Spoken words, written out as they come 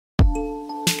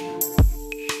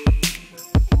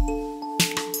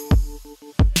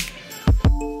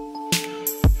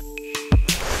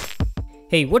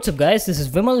Hey, what's up guys, this is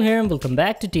Vimal here and welcome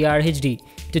back to TRHD.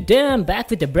 Today I'm back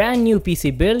with a brand new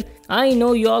PC build. I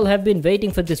know you all have been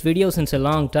waiting for this video since a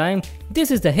long time. This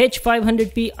is the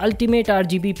H500p Ultimate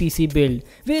RGB PC build.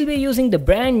 We'll be using the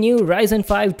brand new Ryzen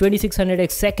 5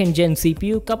 2600X 2nd gen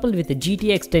CPU coupled with the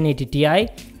GTX 1080 Ti.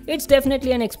 It's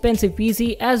definitely an expensive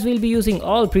PC as we'll be using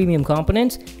all premium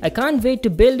components. I can't wait to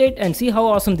build it and see how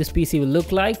awesome this PC will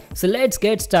look like, so let's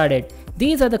get started.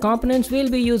 These are the components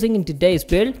we'll be using in today's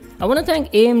build. I want to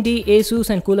thank AMD, Asus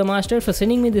and Cooler Master for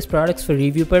sending me these products for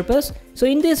review purpose. So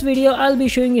in this video I'll be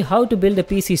showing you how to build a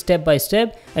PC step by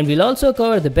step, and we'll also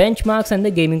cover the benchmarks and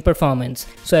the gaming performance.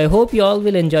 So I hope you all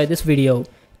will enjoy this video.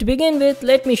 To begin with,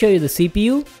 let me show you the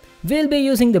CPU. We'll be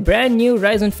using the brand new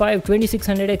Ryzen 5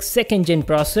 2600X 2nd gen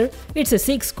processor. It's a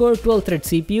 6-core 12-thread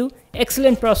CPU.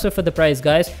 Excellent processor for the price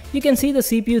guys. You can see the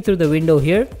CPU through the window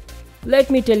here. Let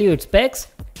me tell you its specs.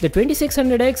 The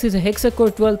 2600X is a hexa-core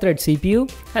 12-thread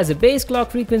CPU, has a base clock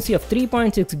frequency of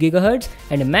 3.6 GHz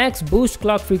and a max boost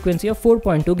clock frequency of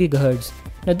 4.2 GHz.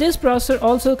 Now this processor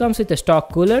also comes with a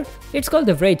stock cooler. It's called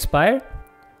the Wraith Spire.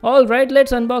 Alright,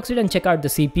 let's unbox it and check out the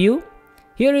CPU.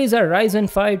 Here is our Ryzen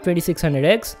 5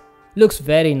 2600X. Looks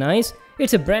very nice.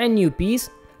 It's a brand new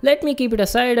piece. Let me keep it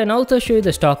aside and also show you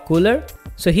the stock cooler.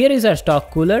 So here is our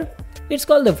stock cooler. It's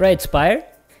called the Wraith Spire.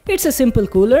 It's a simple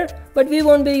cooler, but we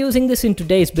won't be using this in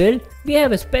today's build. We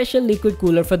have a special liquid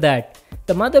cooler for that.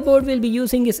 The motherboard we'll be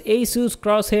using is Asus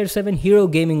Crosshair 7 Hero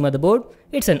Gaming motherboard.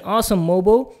 It's an awesome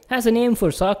MOBO, has an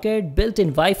AM4 socket,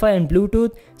 built-in Wi-Fi and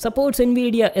Bluetooth, supports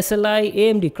NVIDIA SLI,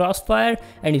 AMD Crossfire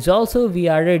and is also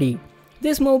VR ready.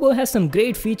 This MOBO has some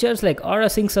great features like Aura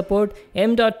Sync support,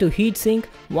 M.2 heatsink,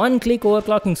 one-click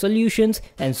overclocking solutions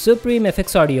and supreme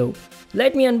FX audio.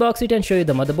 Let me unbox it and show you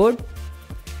the motherboard.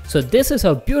 So this is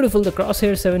how beautiful the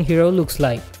Crosshair 7 Hero looks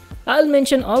like. I'll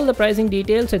mention all the pricing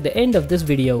details at the end of this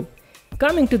video.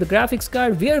 Coming to the graphics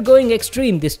card, we are going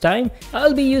extreme this time.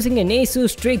 I'll be using an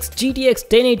Asus Strix GTX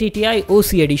 1080 Ti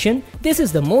OC edition. This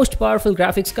is the most powerful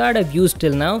graphics card I've used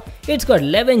till now. It's got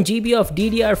 11 GB of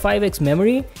DDR5X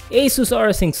memory, Asus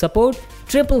Aura Sync support,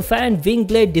 triple fan wing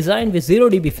blade design with 0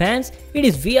 dB fans. It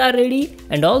is VR ready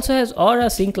and also has Aura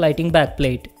Sync lighting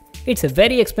backplate. It's a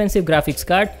very expensive graphics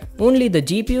card, only the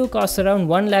GPU costs around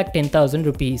 1,10,000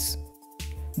 rupees.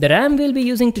 The RAM we'll be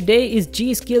using today is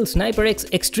G-Skill Sniper X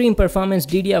Extreme Performance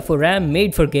DDR4 RAM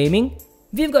made for gaming.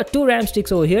 We've got two RAM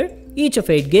sticks over here, each of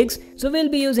 8 gigs, so we'll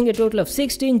be using a total of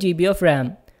 16 GB of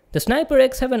RAM. The Sniper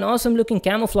X have an awesome looking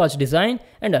camouflage design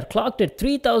and are clocked at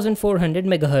 3400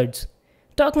 MHz.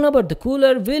 Talking about the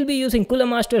cooler, we'll be using Cooler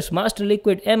Master's Master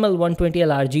Liquid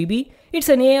ML120L RGB. It's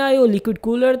an AIO liquid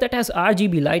cooler that has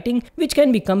RGB lighting which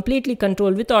can be completely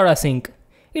controlled with Aura Sync.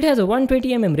 It has a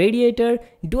 120mm radiator,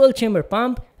 dual chamber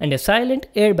pump and a silent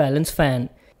air balance fan.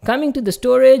 Coming to the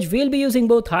storage, we'll be using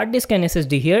both hard disk and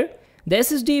SSD here. The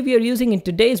SSD we are using in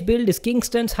today's build is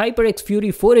Kingston's HyperX Fury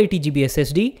 480GB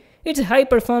SSD. It's a high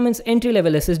performance entry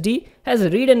level SSD, has a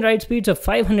read and write speeds of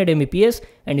 500 Mbps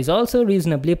and is also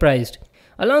reasonably priced.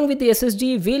 Along with the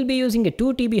SSD, we'll be using a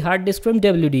 2TB hard disk from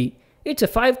WD. It's a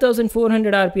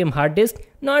 5400 RPM hard disk,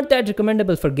 not that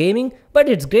recommendable for gaming, but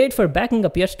it's great for backing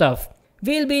up your stuff.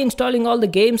 We'll be installing all the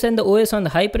games and the OS on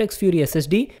the HyperX Fury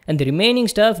SSD and the remaining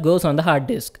stuff goes on the hard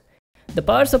disk. The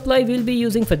power supply we'll be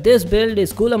using for this build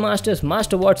is Cooler Master's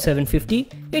MasterWatt 750.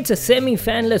 It's a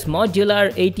semi-fanless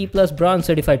modular 80+ bronze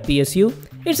certified PSU.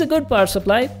 It's a good power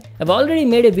supply. I've already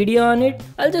made a video on it.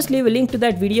 I'll just leave a link to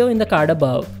that video in the card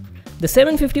above. The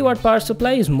 750 watt power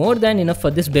supply is more than enough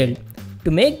for this build. To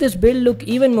make this build look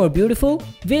even more beautiful,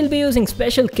 we'll be using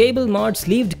special cable mod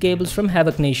sleeved cables from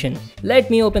Havoc Nation. Let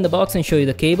me open the box and show you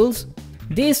the cables.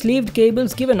 These sleeved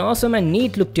cables give an awesome and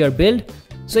neat look to your build.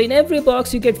 So in every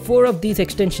box you get 4 of these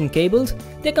extension cables.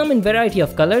 They come in variety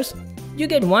of colors. You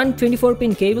get one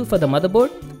 24-pin cable for the motherboard.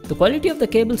 The quality of the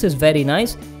cables is very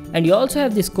nice and you also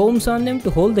have these combs on them to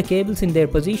hold the cables in their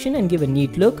position and give a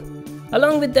neat look.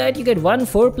 Along with that, you get one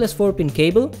 4+4 pin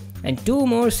cable and 2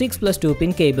 more 6+2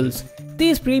 pin cables.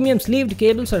 These premium sleeved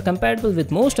cables are compatible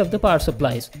with most of the power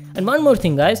supplies. And one more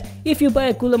thing guys, if you buy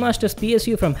a Cooler Master's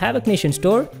PSU from Havoc Nation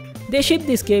store, they ship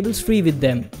these cables free with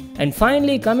them. And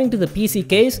finally, coming to the PC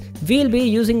case, we'll be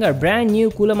using our brand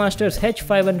new Cooler Master's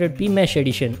H500p Mesh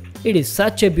Edition. It is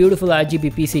such a beautiful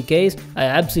RGB PC case, I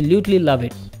absolutely love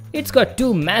it. It's got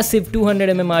two massive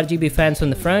 200mm RGB fans on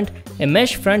the front, a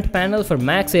mesh front panel for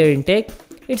max air intake,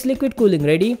 it's liquid cooling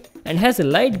ready, and has a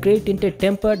light grey tinted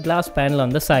tempered glass panel on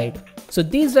the side. So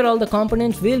these are all the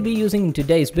components we'll be using in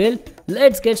today's build.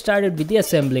 Let's get started with the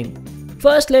assembling.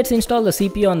 First, let's install the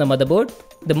CPU on the motherboard.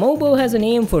 The MOBO has an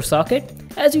AM4 socket.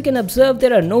 As you can observe,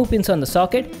 there are no pins on the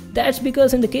socket. That's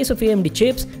because in the case of AMD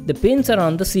chips, the pins are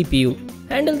on the CPU.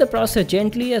 Handle the processor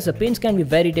gently as the pins can be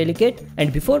very delicate,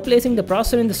 and before placing the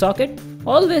processor in the socket,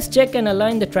 always check and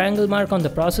align the triangle mark on the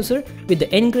processor with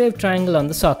the engraved triangle on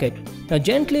the socket. Now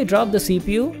gently drop the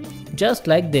CPU, just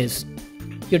like this.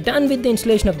 You're done with the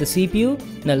installation of the CPU.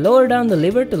 Now lower down the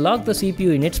lever to lock the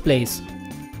CPU in its place.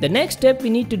 The next step we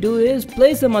need to do is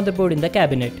place the motherboard in the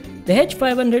cabinet. The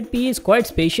H500P is quite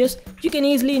spacious. You can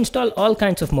easily install all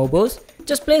kinds of MOBOs.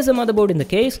 Just place the motherboard in the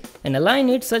case and align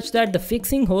it such that the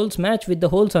fixing holes match with the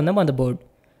holes on the motherboard.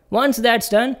 Once that's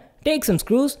done, take some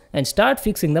screws and start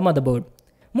fixing the motherboard.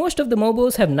 Most of the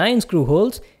MOBOs have 9 screw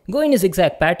holes. Go in a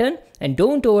zigzag pattern and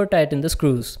don't over tighten the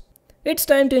screws. It's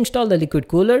time to install the liquid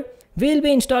cooler. We'll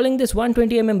be installing this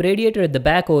 120mm radiator at the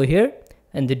back over here,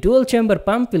 and the dual chamber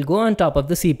pump will go on top of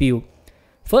the CPU.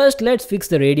 First, let's fix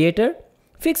the radiator.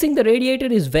 Fixing the radiator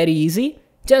is very easy.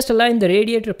 Just align the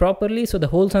radiator properly so the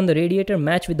holes on the radiator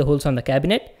match with the holes on the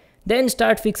cabinet. Then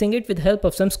start fixing it with help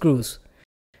of some screws.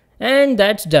 And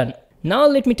that's done. Now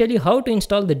let me tell you how to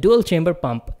install the dual chamber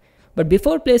pump. But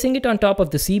before placing it on top of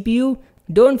the CPU,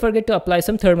 don't forget to apply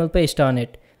some thermal paste on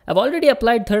it. I've already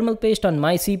applied thermal paste on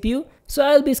my CPU, so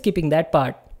I'll be skipping that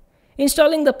part.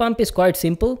 Installing the pump is quite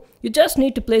simple. You just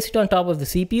need to place it on top of the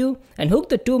CPU and hook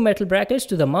the 2 metal brackets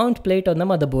to the mount plate on the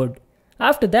motherboard.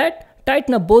 After that,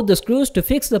 tighten up both the screws to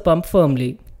fix the pump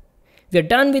firmly. We're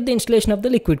done with the installation of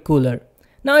the liquid cooler.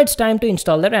 Now it's time to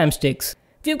install the RAM sticks.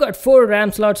 We've got 4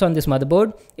 RAM slots on this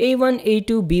motherboard, A1,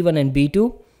 A2, B1 and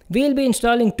B2. We'll be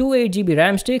installing 2 8GB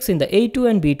RAM sticks in the A2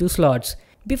 and B2 slots.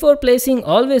 Before placing,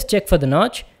 always check for the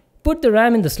notch. Put the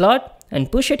RAM in the slot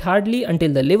and push it hardly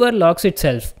until the lever locks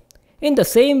itself. In the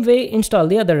same way, install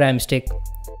the other RAM stick.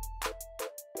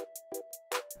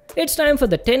 It's time for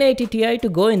the 1080 Ti to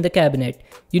go in the cabinet.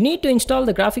 You need to install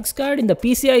the graphics card in the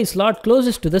PCI slot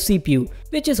closest to the CPU,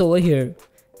 which is over here.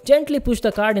 Gently push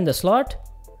the card in the slot,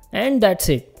 and that's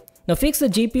it. Now fix the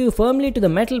GPU firmly to the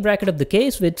metal bracket of the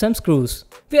case with some screws.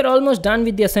 We are almost done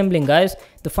with the assembling, guys.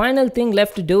 The final thing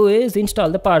left to do is install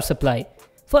the power supply.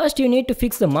 First, you need to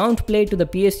fix the mount plate to the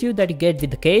PSU that you get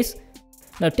with the case.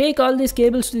 Now take all these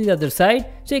cables to the other side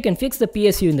so you can fix the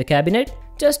PSU in the cabinet.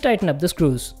 Just tighten up the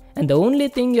screws. And the only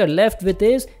thing you're left with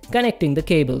is connecting the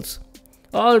cables.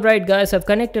 Alright guys, I've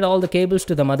connected all the cables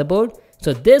to the motherboard.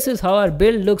 So this is how our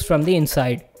build looks from the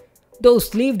inside. Those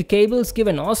sleeved cables give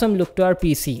an awesome look to our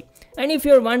PC. And if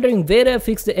you're wondering where I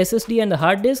fixed the SSD and the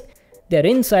hard disk, they're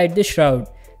inside this shroud.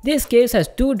 This case has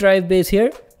 2 drive bays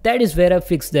here. That is where I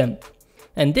fixed them.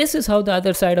 And this is how the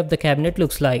other side of the cabinet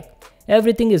looks like.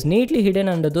 Everything is neatly hidden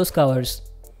under those covers.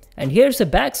 And here's a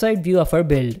backside view of our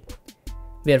build.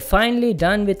 We are finally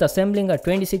done with assembling our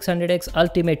 2600X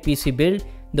Ultimate PC build.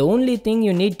 The only thing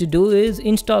you need to do is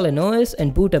install an OS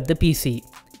and boot up the PC.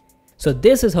 So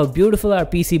this is how beautiful our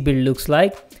PC build looks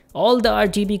like. All the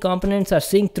RGB components are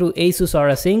synced through ASUS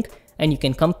Aura Sync, and you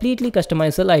can completely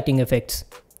customize the lighting effects.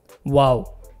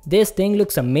 Wow, this thing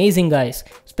looks amazing guys,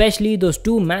 especially those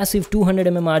 2 massive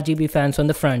 200mm RGB fans on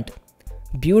the front.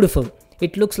 Beautiful,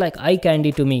 it looks like eye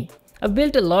candy to me. I've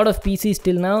built a lot of PCs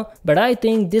till now, but I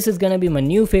think this is gonna be my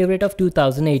new favorite of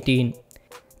 2018.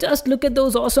 Just look at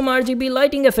those awesome RGB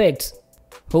lighting effects.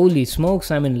 Holy smokes,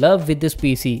 I'm in love with this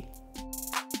PC.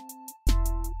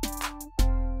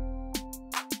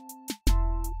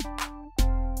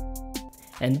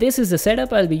 And this is the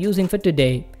setup I'll be using for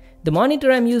today. The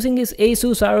monitor I'm using is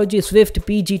ASUS ROG Swift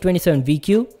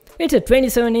PG27VQ. It's a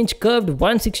 27-inch curved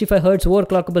 165Hz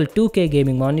overclockable 2K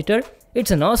gaming monitor. It's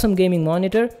an awesome gaming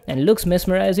monitor and looks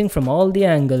mesmerizing from all the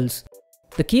angles.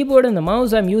 The keyboard and the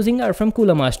mouse I'm using are from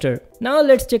Cooler Master. Now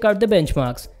let's check out the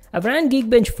benchmarks. I've ran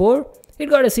Geekbench 4. It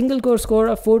got a single core score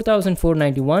of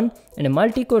 4491 and a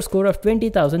multi-core score of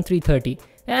 20330,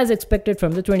 as expected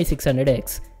from the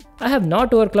 2600X. I have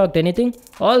not overclocked anything.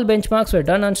 All benchmarks were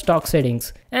done on stock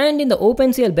settings. And in the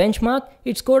OpenCL benchmark,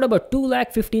 it scored about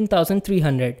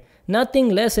 2,15,300. Nothing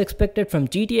less expected from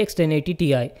GTX 1080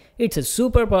 Ti. It's a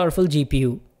super powerful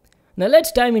GPU. Now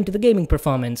let's dive into the gaming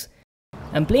performance.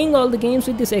 I'm playing all the games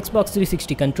with this Xbox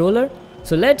 360 controller,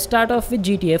 so let's start off with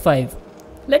GTA 5.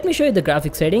 Let me show you the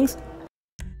graphics settings.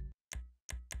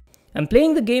 I'm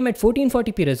playing the game at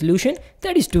 1440p resolution,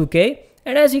 that is 2K,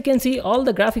 and as you can see, all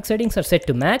the graphics settings are set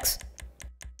to max.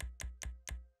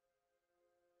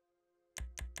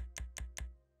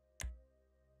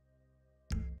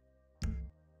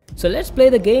 So let's play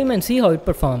the game and see how it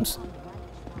performs.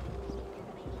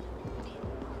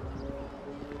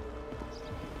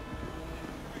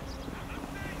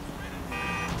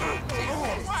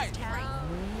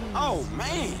 Oh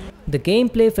man! The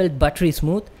gameplay felt buttery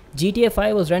smooth, GTA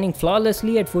 5 was running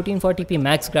flawlessly at 1440p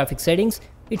max graphics settings.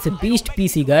 It's a beast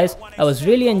PC guys, I was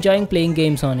really enjoying playing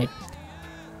games on it.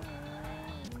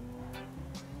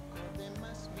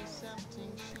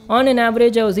 On an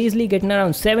average, I was easily getting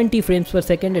around 70 frames per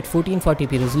second at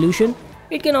 1440p resolution.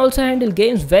 It can also handle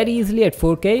games very easily at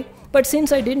 4K, but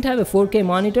since I didn't have a 4K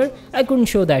monitor, I couldn't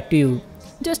show that to you.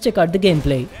 Just check out the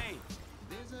gameplay.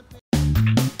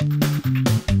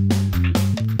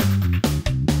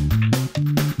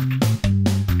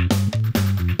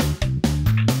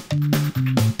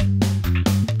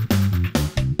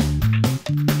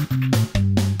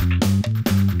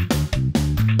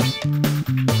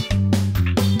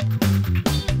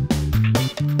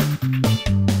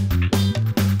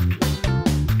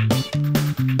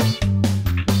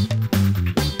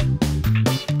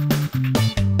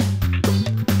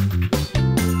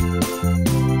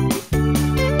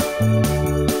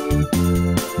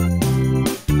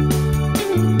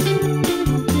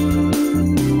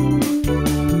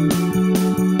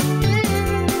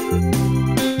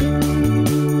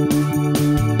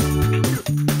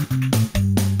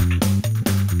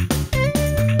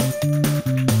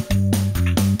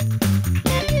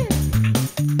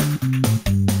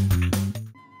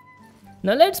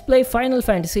 Now let's play Final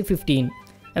Fantasy 15.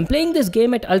 I'm playing this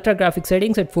game at ultra graphic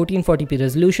settings at 1440p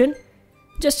resolution.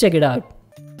 Just check it out.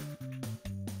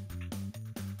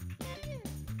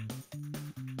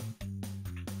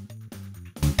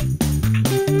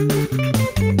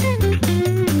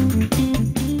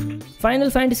 Final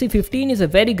Fantasy 15 is a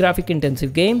very graphic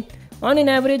intensive game. On an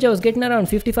average, I was getting around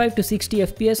 55 to 60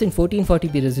 FPS in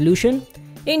 1440p resolution.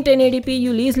 In 1080p,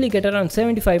 you'll easily get around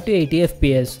 75 to 80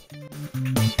 FPS.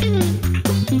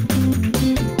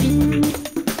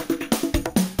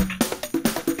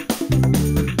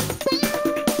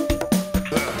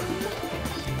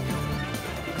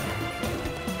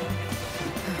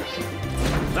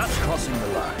 That's crossing the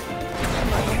line.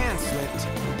 My hand slipped.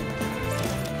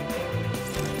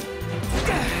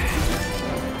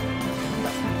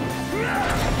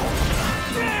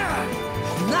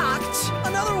 Knocked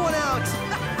another one out.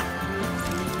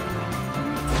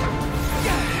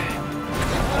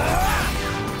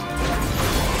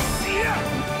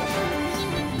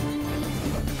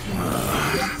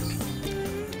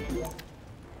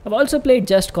 I've also played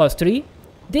Just Cause 3.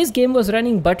 This game was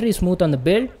running buttery smooth on the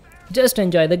build. Just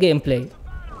enjoy the gameplay.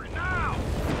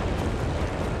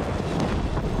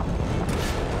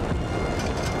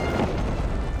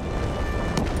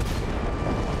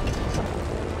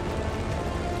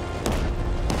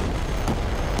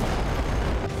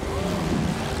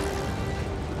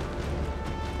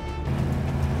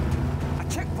 A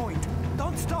checkpoint.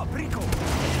 Don't stop, Rico.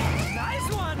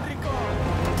 Nice one, Rico.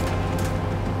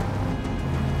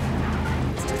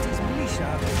 It's just his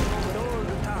militia over all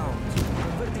the towns,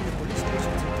 converting the police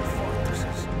stations into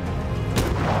fortresses.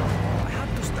 I had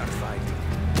to start fighting.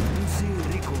 You see,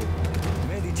 Rico,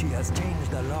 Medici has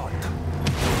changed a lot.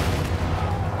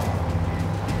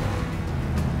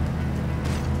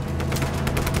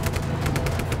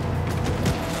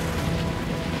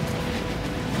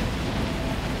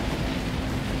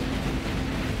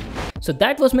 So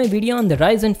that was my video on the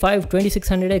Ryzen 5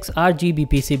 2600X RGB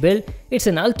PC build. It's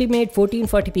an ultimate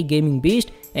 1440p gaming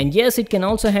beast, and yes, it can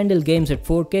also handle games at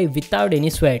 4K without any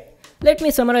sweat. Let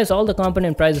me summarize all the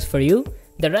component prices for you.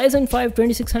 The Ryzen 5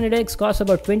 2600X costs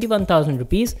about 21,000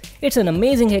 rupees. It's an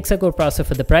amazing hexa-core processor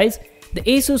for the price. The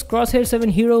Asus Crosshair 7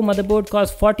 Hero motherboard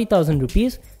costs 40,000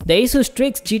 rupees. The Asus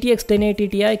Strix GTX 1080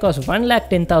 Ti costs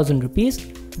 1,10,000 rupees.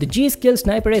 The G-Skill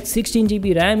Sniper X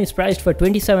 16GB RAM is priced for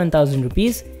 27,000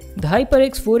 rupees. The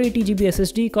HyperX 480GB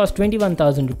SSD costs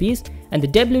 21,000 rupees, and the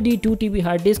WD 2TB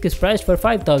hard disk is priced for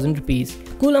 5,000 rupees.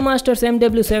 Cooler Master's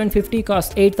MW750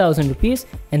 costs 8,000 rupees,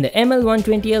 and the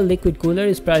ML120L liquid cooler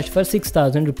is priced for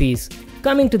 6,000 rupees.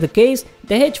 Coming to the case,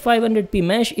 the H500p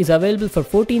mesh is available for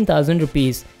 14,000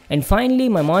 rupees. And finally,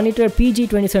 my monitor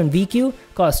PG27VQ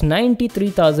costs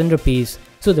 93,000 rupees.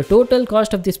 So the total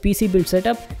cost of this PC build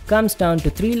setup comes down to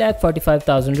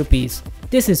 3,45,000 rupees.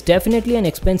 This is definitely an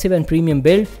expensive and premium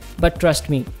build, but trust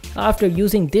me, after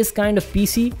using this kind of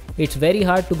PC, it's very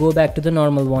hard to go back to the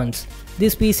normal ones.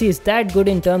 This PC is that good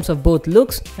in terms of both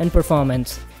looks and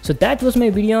performance. So that was my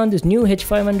video on this new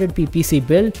H500p PC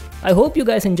build. I hope you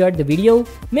guys enjoyed the video.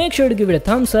 Make sure to give it a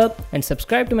thumbs up and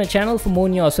subscribe to my channel for more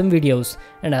new awesome videos.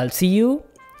 And I'll see you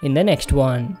in the next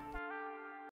one.